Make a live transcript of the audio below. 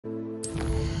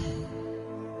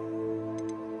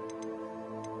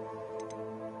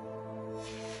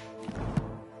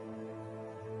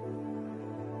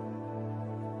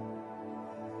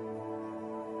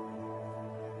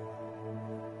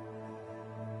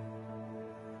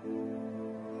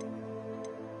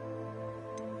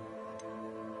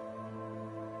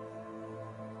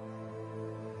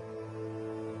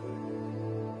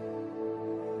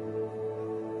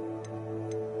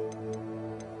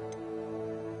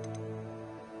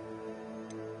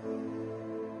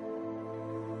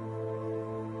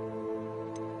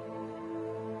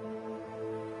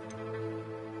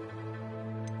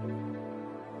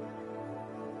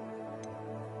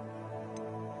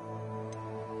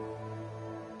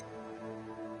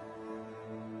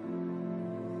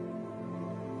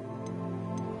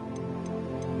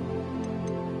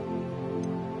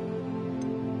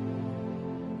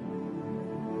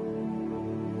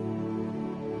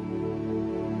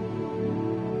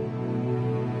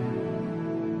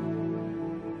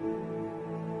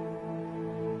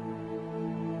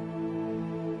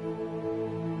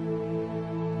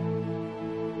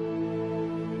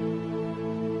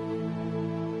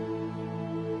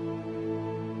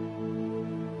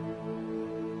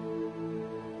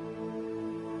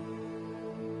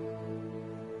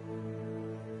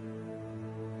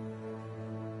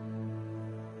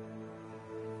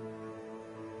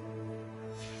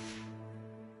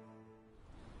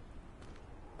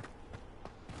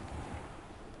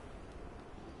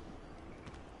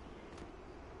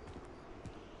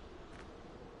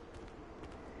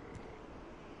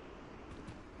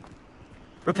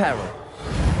Reparo.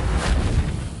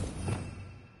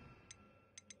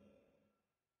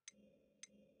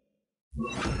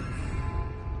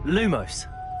 Lumos.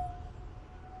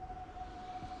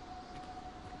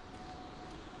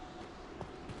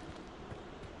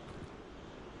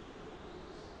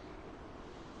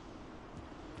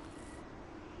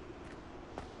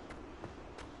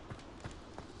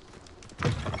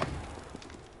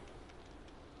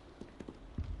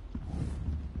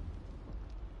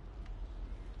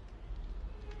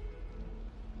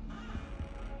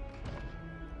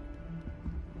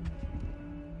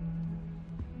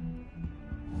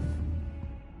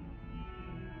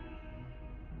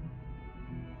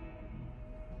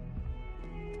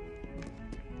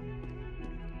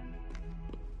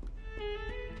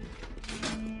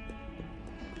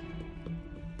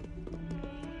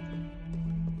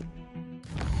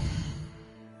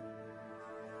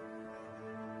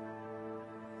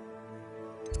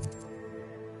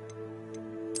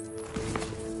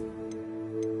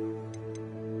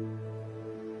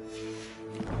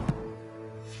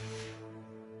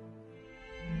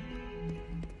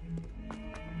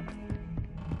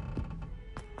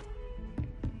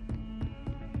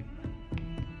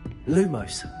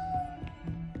 Lumos.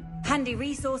 Handy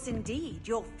resource indeed,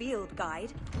 your field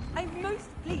guide. I'm most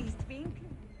pleased to be included.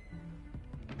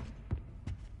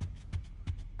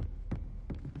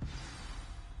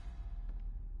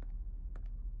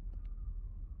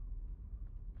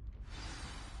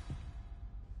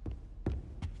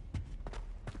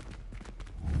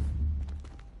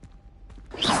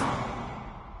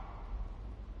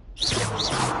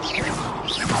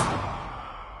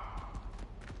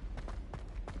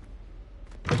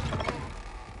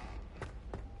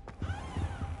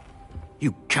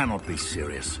 You cannot be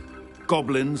serious.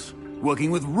 Goblins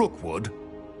working with Rookwood?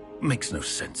 Makes no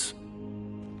sense.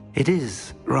 It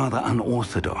is rather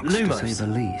unorthodox, Lumos. to say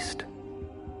the least.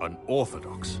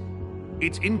 Unorthodox?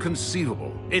 It's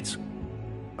inconceivable. It's...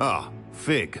 Ah,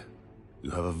 Fig. You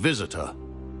have a visitor.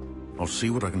 I'll see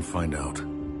what I can find out.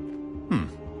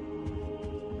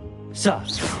 Sir,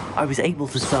 I was able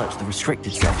to search the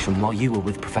restricted section while you were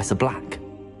with Professor Black.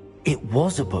 It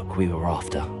was a book we were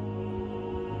after.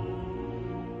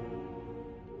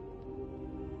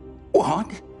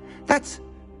 What? That's...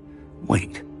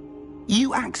 Wait.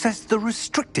 You accessed the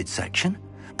restricted section?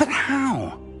 But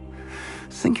how?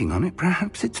 Thinking on it,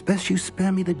 perhaps it's best you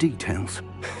spare me the details.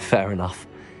 Fair enough.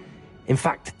 In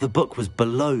fact, the book was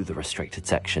below the restricted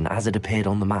section as it appeared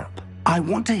on the map. I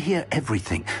want to hear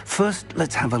everything. First,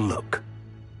 let's have a look.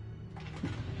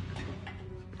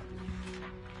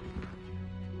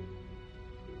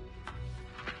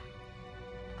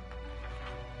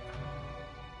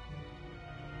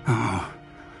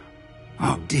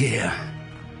 Oh dear.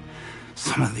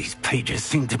 Some of these pages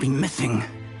seem to be missing.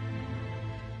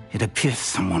 It appears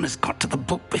someone has got to the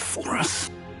book before us.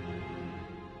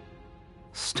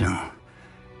 Still,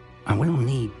 I will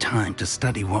need time to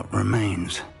study what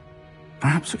remains.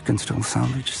 Perhaps we can still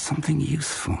salvage something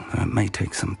useful, though it may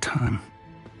take some time.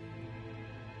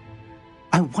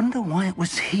 I wonder why it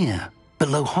was here,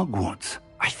 below Hogwarts.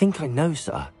 I think I know,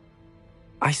 sir.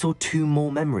 I saw 2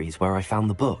 more memories where I found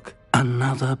the book.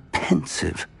 Another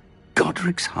pensive.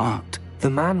 Godric's heart. The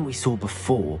man we saw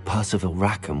before, Percival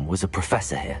Rackham, was a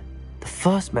professor here. The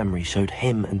first memory showed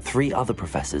him and 3 other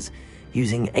professors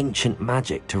using ancient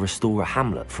magic to restore a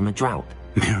hamlet from a drought.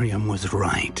 Miriam was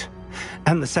right.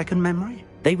 And the second memory?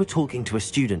 They were talking to a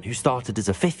student who started as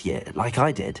a 5th year, like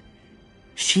I did.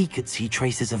 She could see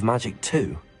traces of magic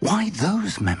too. Why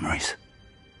those memories?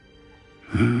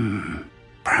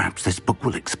 Perhaps this book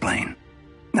will explain.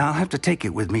 I'll have to take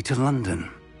it with me to London.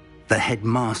 The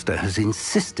headmaster has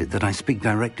insisted that I speak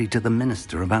directly to the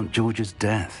minister about George's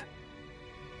death.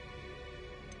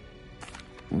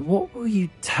 What will you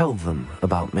tell them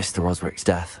about Mr. Osric's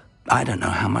death? I don't know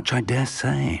how much I dare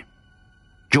say.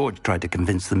 George tried to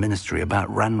convince the ministry about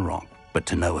Ranrock, but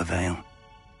to no avail.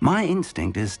 My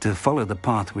instinct is to follow the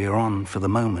path we are on for the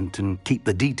moment and keep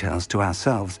the details to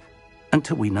ourselves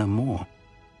until we know more.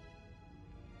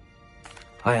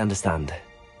 I understand.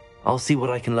 I'll see what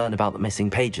I can learn about the missing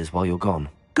pages while you're gone.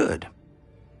 Good.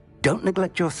 Don't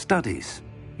neglect your studies.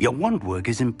 Your wand work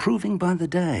is improving by the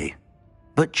day.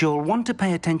 But you'll want to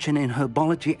pay attention in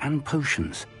herbology and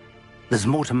potions. There's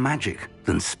more to magic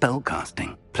than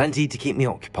spellcasting. Plenty to keep me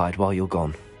occupied while you're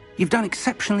gone. You've done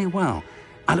exceptionally well.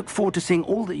 I look forward to seeing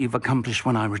all that you've accomplished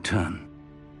when I return.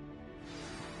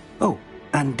 Oh,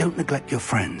 and don't neglect your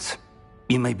friends.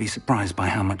 You may be surprised by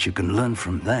how much you can learn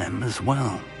from them as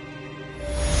well.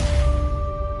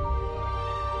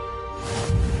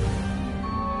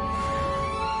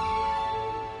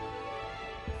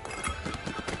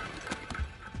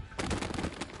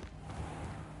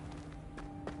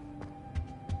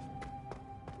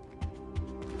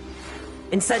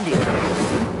 Incendio!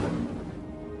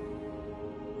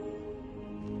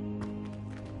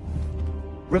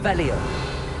 Revelio!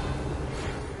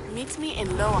 Meet me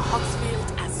in Lower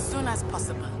Hogsfield as soon as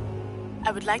possible.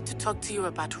 I would like to talk to you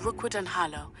about Rookwood and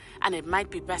Harlow, and it might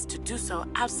be best to do so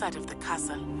outside of the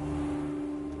castle.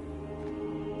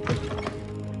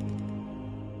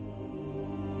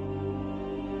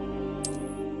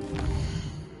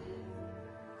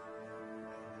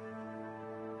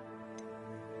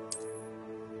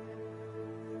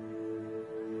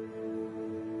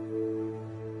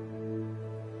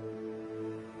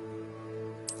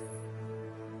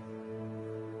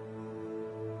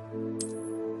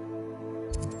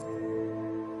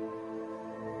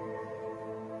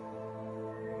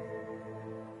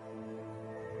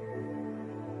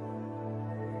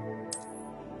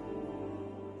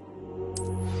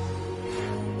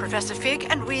 Professor Fig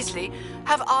and Weasley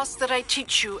have asked that I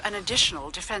teach you an additional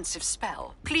defensive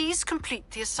spell. Please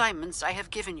complete the assignments I have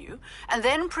given you, and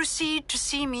then proceed to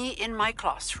see me in my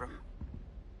classroom.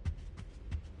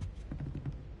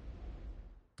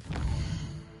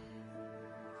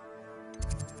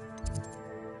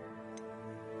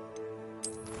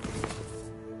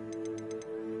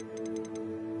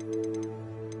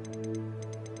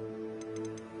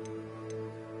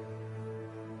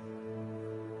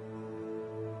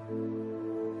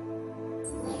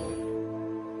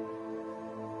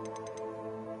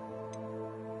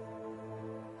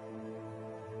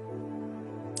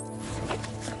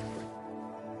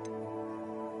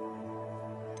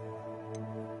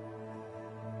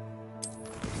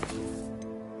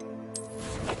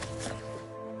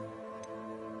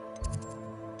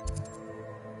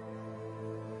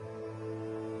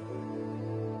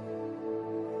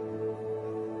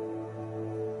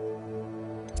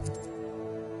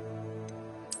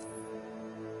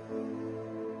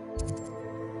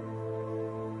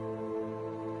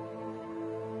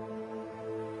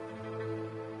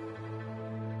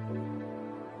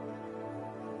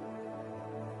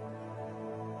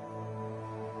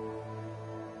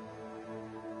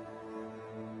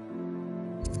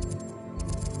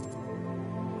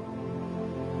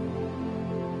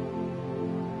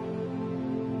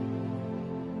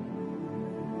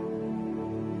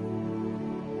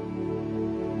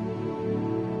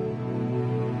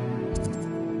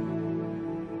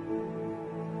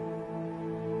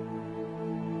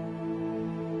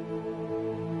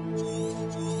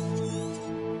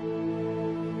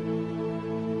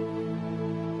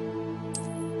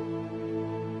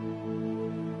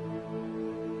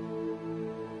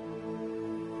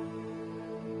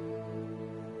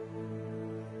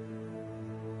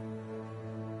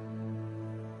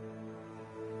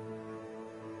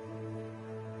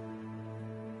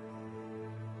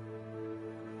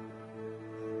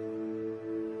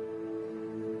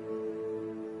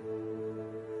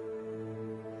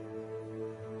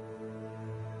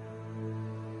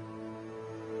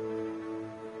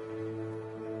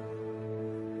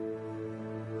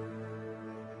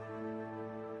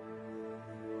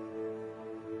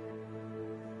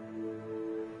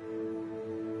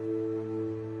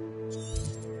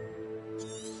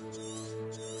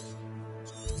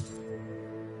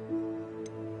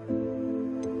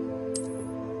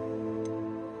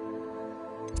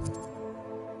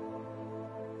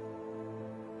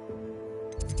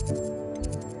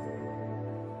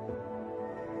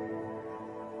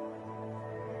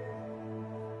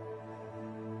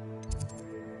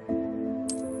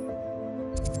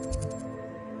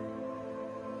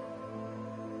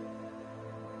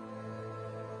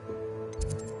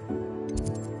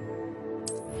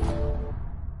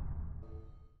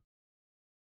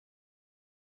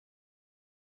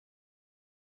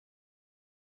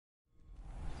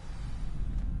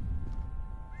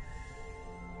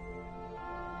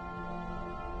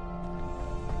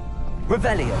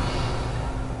 Revelio!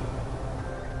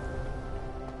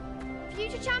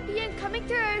 Future champion coming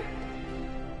through!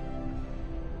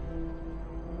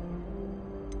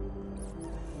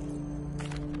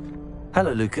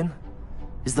 Hello, Lucan.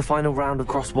 Is the final round of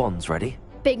Cross Wands ready?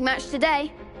 Big match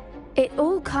today. It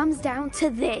all comes down to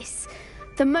this.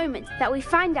 The moment that we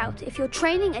find out if your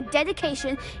training and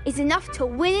dedication is enough to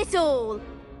win it all.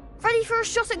 Ready for a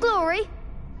shot at glory?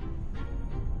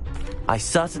 I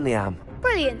certainly am.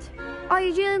 Brilliant. Are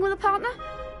you dealing with a partner?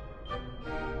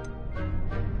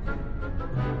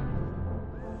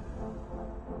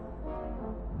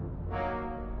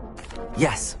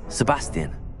 Yes,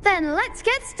 Sebastian. Then let's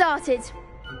get started.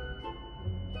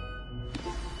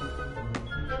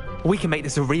 We can make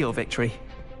this a real victory.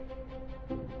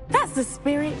 That's the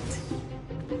spirit.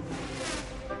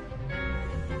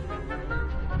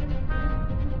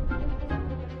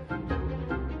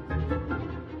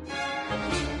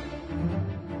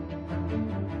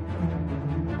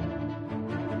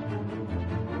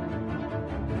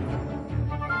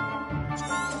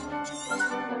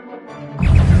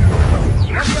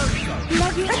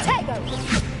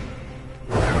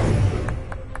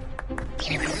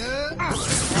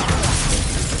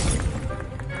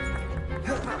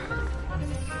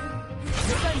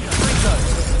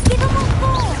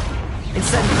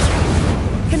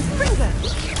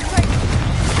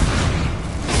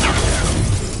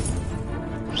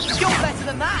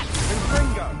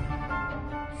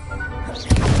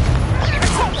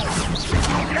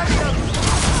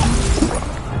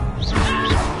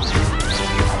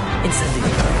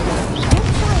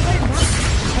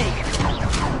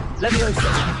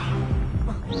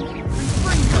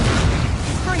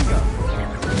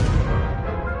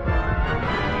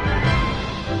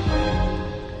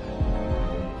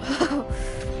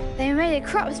 They made a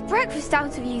crap's breakfast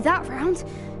out of you that round.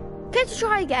 Care to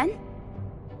try again?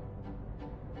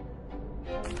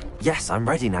 Yes, I'm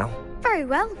ready now. Very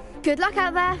well. Good luck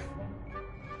out there.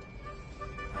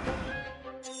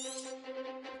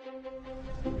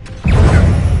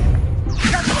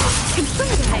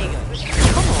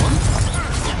 Come on!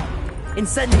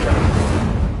 Incendio!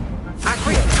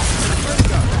 Accio!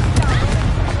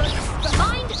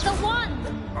 Find the one!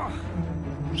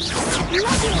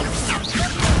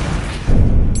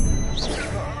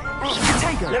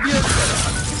 Levioso!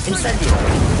 Incendio!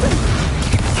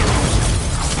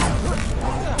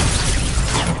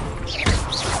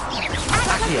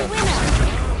 Accio!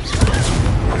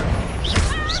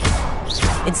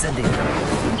 Incendio!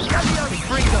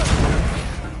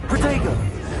 Protego!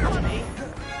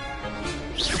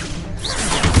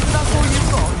 That's all you've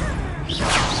got?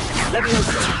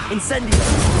 Levioso! Incendio!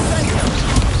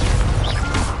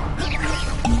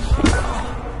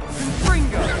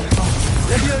 Fringo!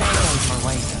 Levioso! My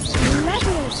way.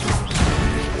 Levioso!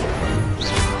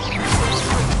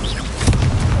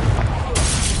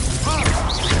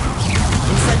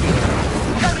 Incendio!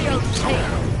 Levioso!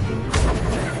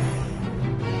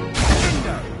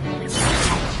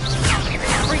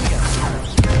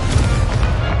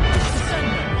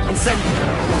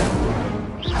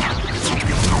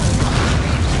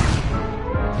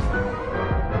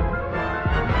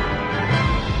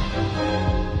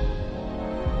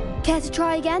 Care to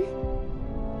try again?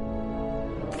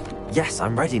 Yes,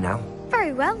 I'm ready now.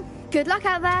 Very well. Good luck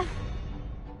out there.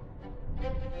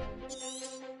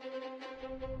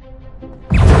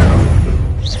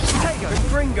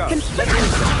 Ringo!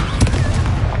 Levioso!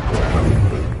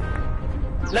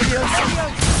 Levioso!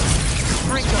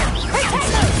 Ringo!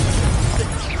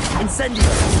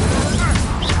 Incendio!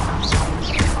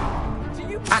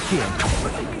 Accio!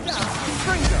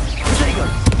 Protego!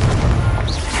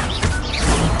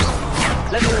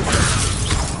 Levioso!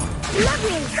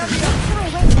 Levioso! Try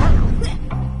away now.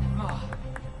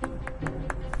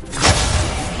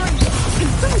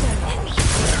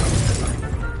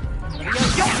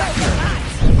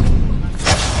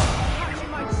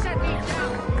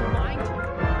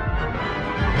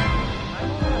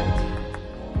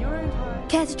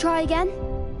 Care to try again?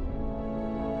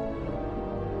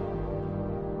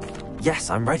 Yes,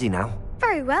 I'm ready now.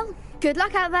 Very well. Good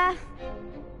luck out there.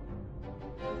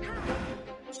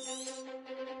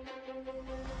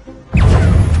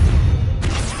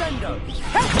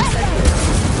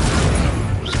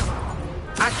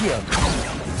 Accio!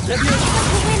 Levioso!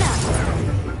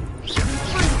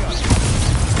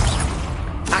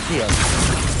 Accio!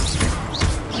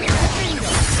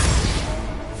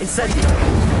 Incendio!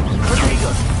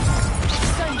 Protego!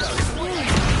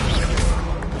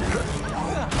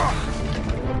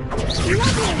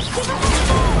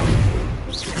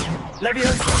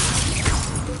 Levioso!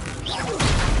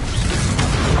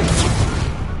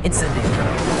 Incendio!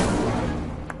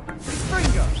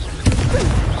 Fringo!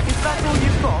 Is that all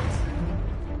you've got?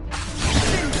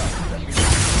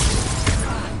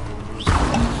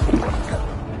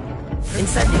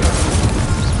 Incendio!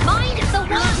 Mind the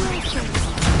one!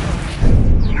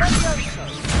 Levioso!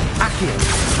 Accio!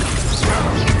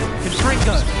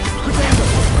 Fringo! Protego!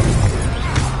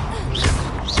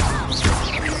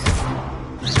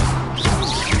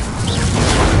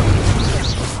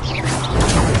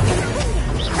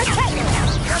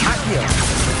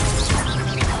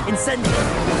 Incendio!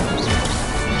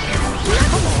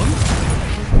 Come on!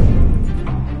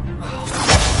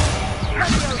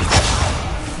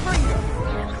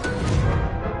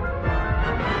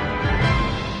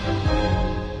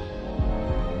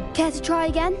 Care to try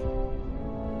again?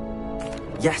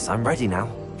 Yes, I'm ready now.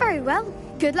 Very well.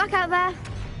 Good luck out there.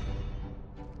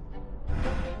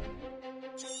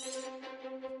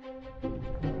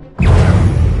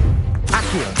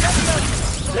 Accio!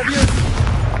 Levioso!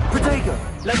 Protego!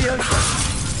 Levioso!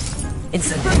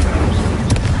 Incendio!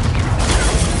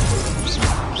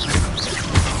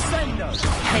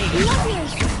 Hey!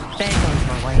 There goes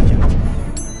my wager.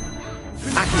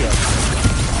 Accio.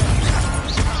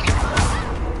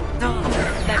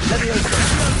 Leviosa.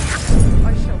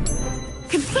 I shall.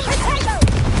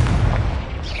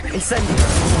 Incendio.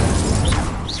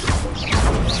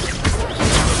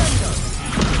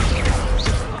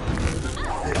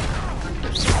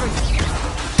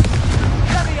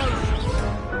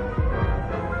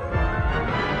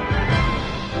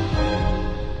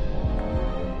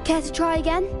 Care to try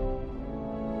again?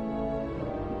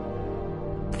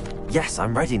 Yes,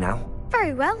 I'm ready now.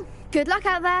 Very well. Good luck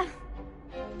out there.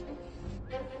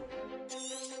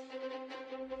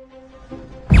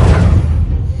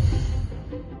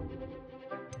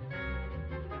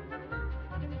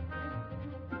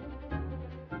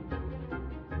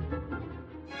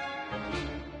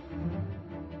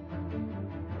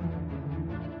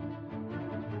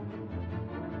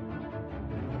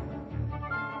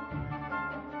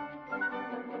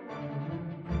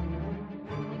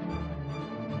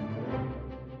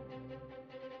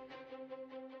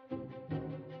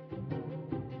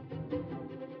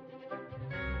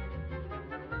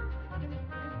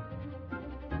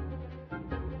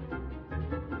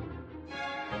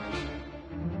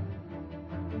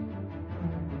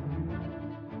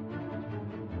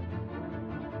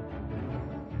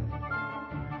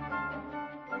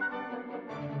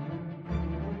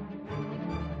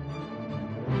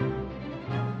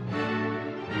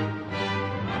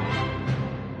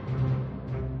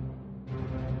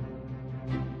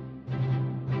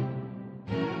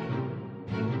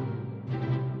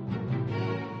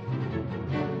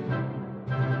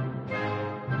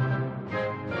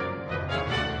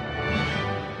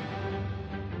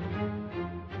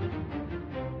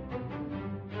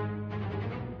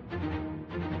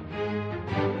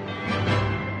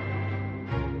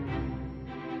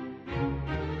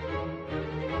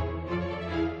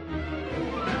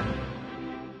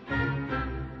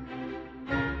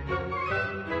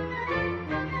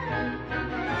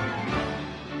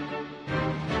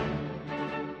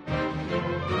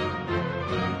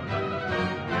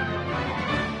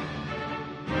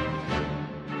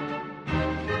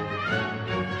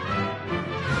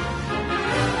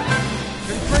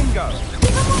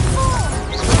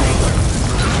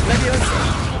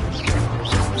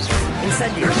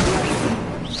 Incendio.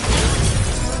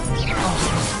 Oh,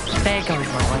 there goes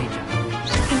my wager.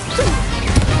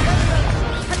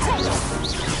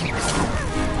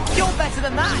 You're better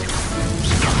than that!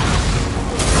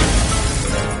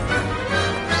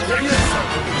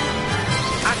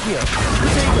 Accio.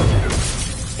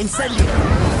 Incendio.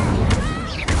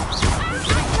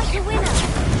 Act like a winner.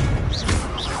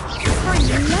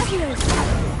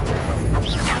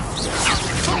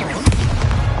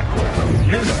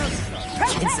 Lumos.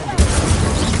 Incendio.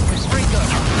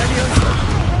 Leviosa.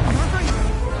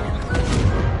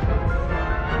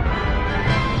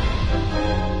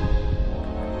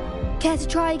 Care to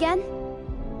try again?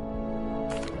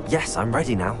 Yes, I'm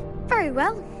ready now. Very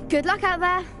well. Good luck out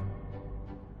there.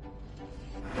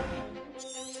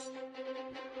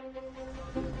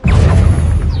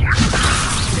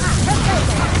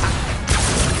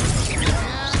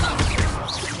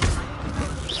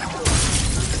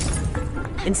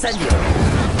 Incendio.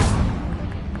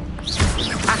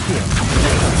 Accio.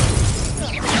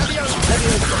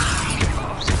 Leviosa.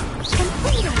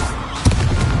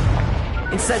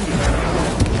 Incendio.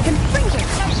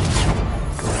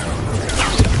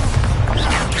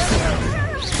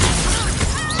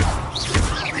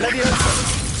 Leviosa.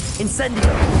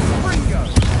 Incendio.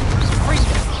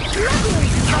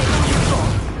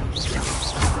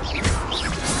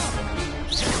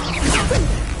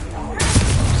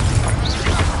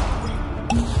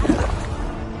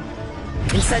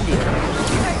 Incendio.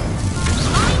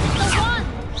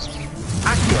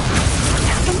 Accio.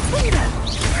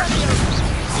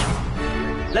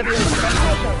 Leviosa.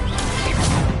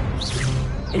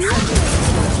 Incendio.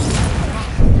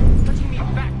 Putting me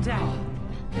back down.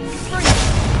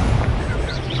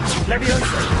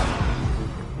 Leviosa.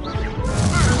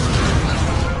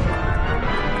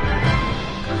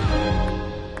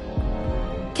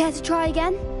 Care to try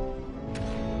again?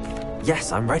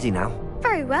 Yes, I'm ready now.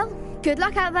 Very well. Good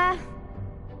luck out there.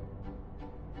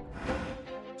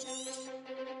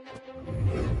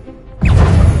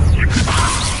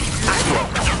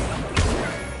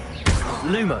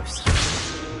 Lumos.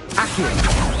 Accio.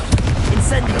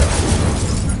 Incendio.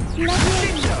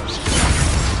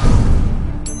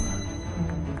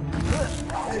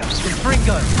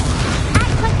 Ringo.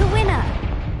 Act like a winner.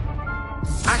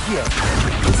 Accio.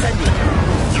 Incendio.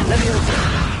 Leviosa.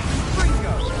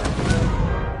 Ringo.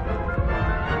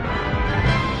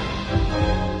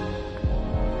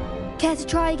 to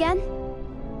try again?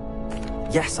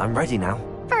 Yes, I'm ready now.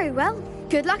 Very well.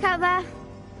 Good luck out there.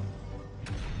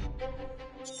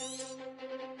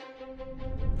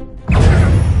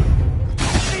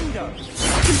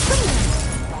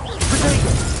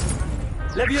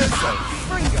 Levioso!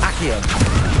 Accio!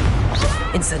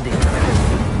 Incendio!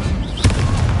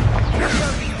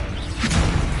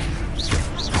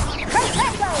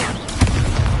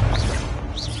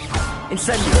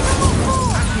 Incendio!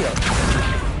 Accio!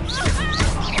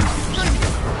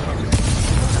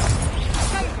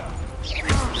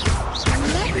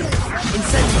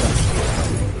 Incendio!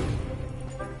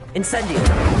 Incendio!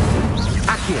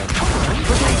 Accio!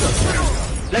 Protego!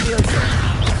 Levioso!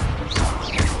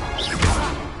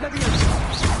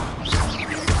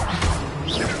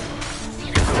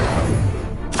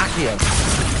 Accio!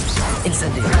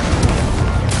 Incendio!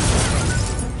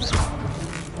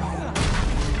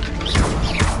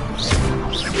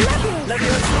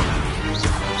 Levioso!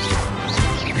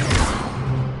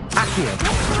 Accio!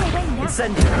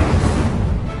 Incendio!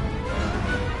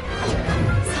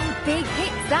 Some big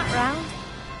hits that round.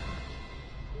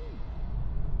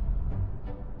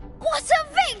 What a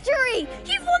victory!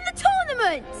 You've won the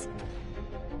tournament!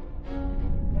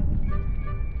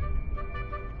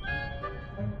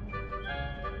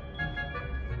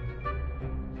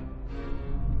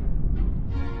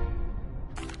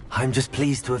 I'm just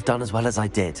pleased to have done as well as I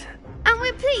did. And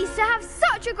we're pleased to have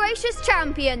such a gracious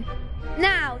champion.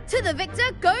 Now, to the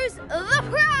victor goes the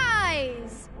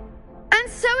prize! And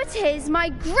so it is my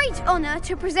great honour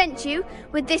to present you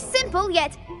with this simple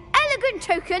yet elegant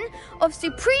token of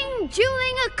supreme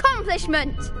dueling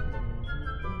accomplishment.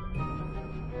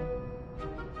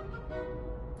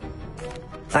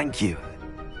 Thank you.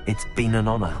 It's been an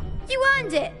honour. You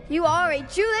earned it. You are a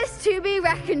duelist to be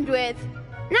reckoned with.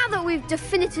 Now that we've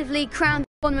definitively crowned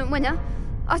the tournament winner,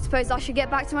 I suppose I should get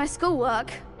back to my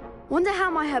schoolwork. Wonder how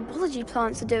my herbology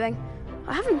plants are doing.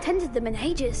 I haven't tended them in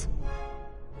ages.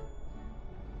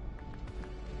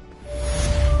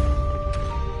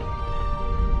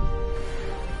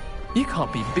 You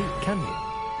can't be beat, can you?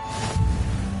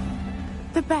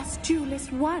 The best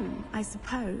duelist won, I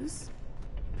suppose.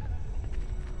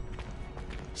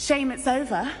 Shame it's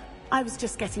over. I was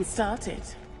just getting started.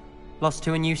 Lost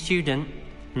to a new student?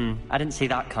 I didn't see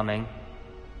that coming.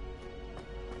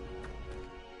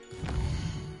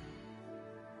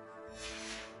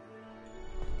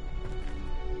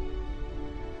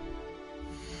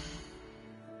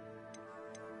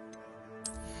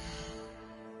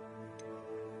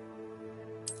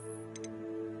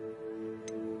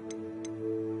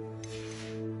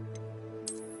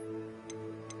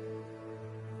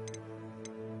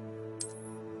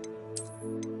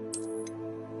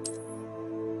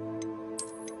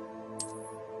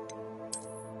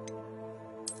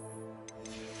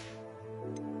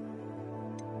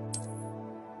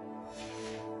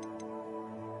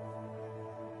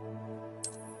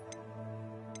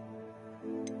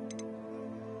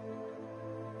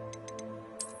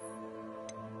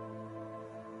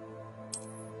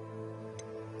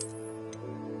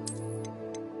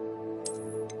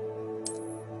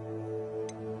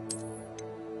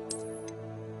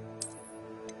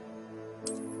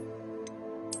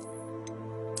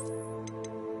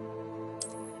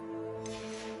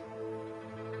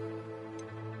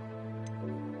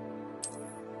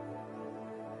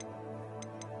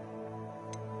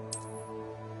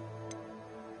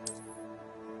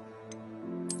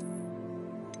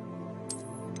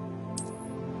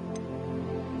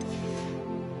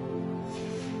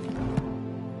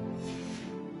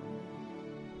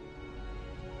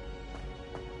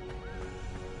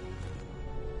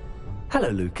 Hello,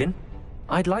 Lucan.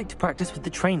 I'd like to practice with the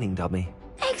training dummy.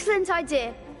 Excellent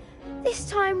idea. This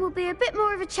time will be a bit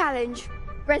more of a challenge.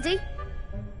 Ready?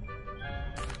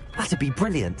 That'd be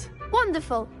brilliant.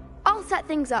 Wonderful. I'll set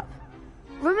things up.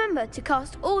 Remember to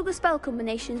cast all the spell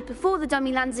combinations before the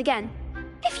dummy lands again.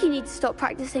 If you need to stop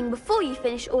practicing before you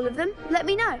finish all of them, let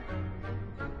me know.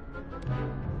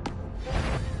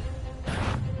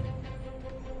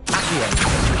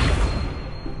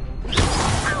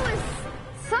 That was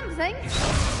something.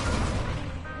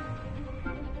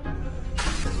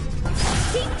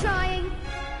 Keep trying.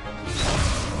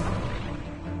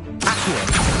 Accio.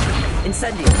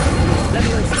 Incendio.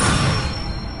 Levioso.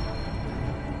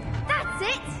 That's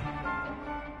it.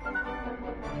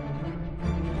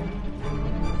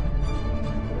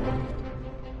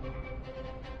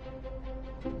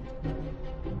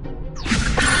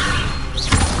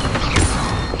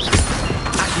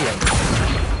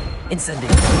 Incendio.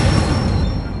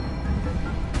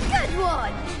 Good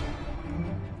one.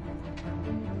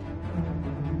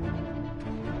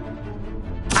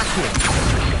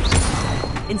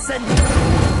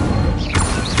 Incendio!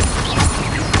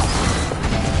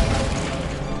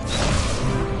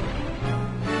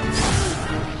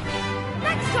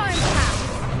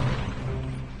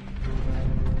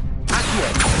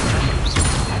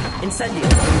 Incendio!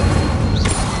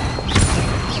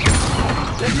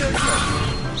 Levioso!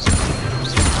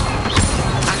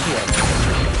 Accio!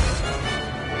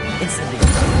 Incendio!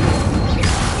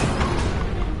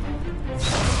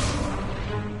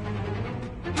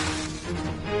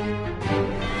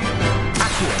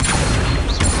 Accio!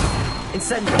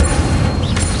 Incendio!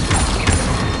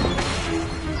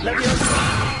 Levioso!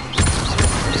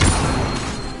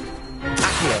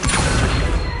 Accio!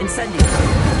 Incendio!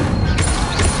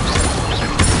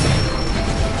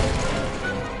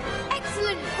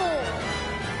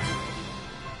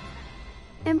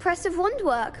 Impressive wand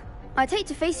work. I'd hate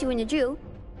to face you in a duel.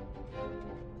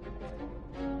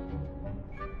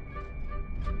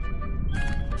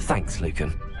 Thanks,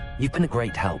 Lucan. You've been a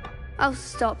great help. Oh,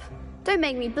 stop. Don't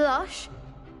make me blush.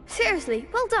 Seriously,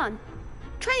 well done.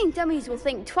 Training dummies will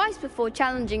think twice before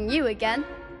challenging you again.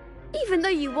 Even though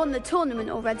you won the tournament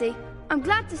already, I'm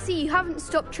glad to see you haven't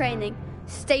stopped training.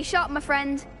 Stay sharp, my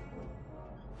friend.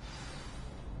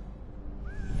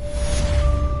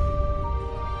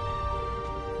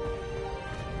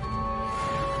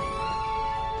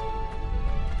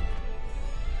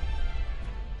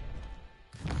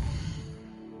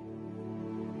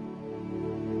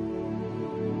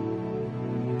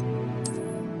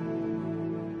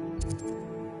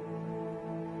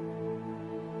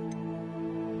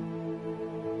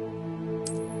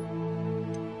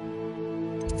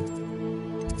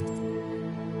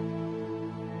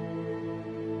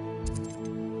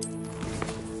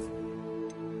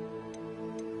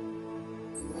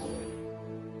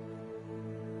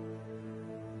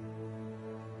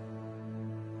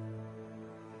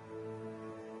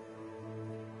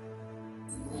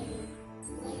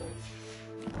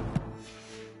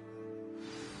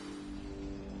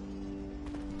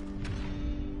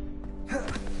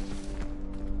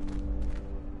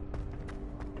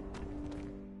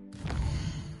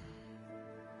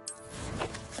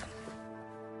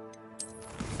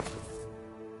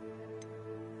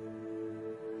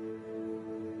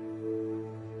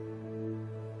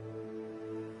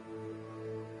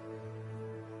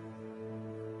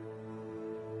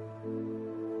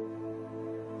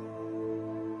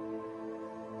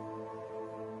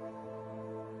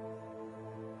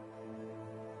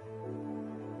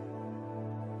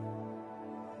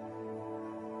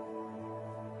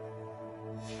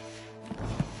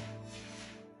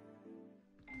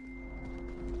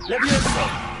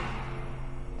 Levioso!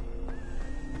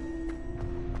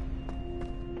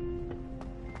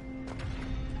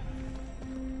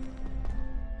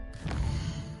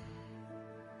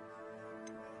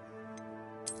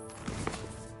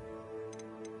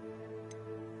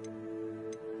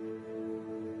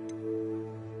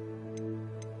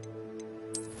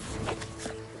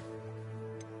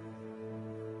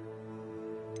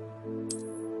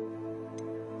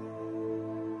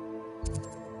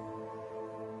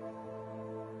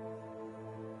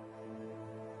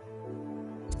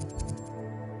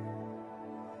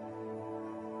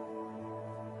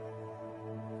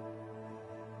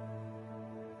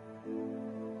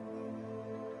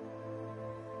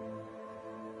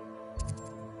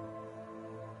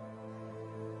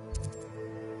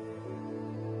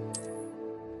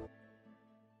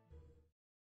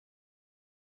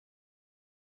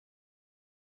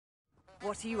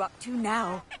 What are you up to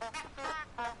now?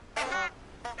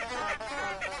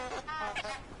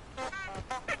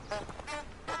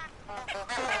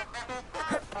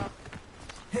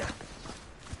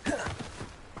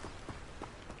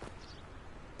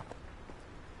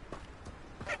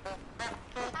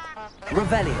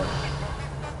 Revelio.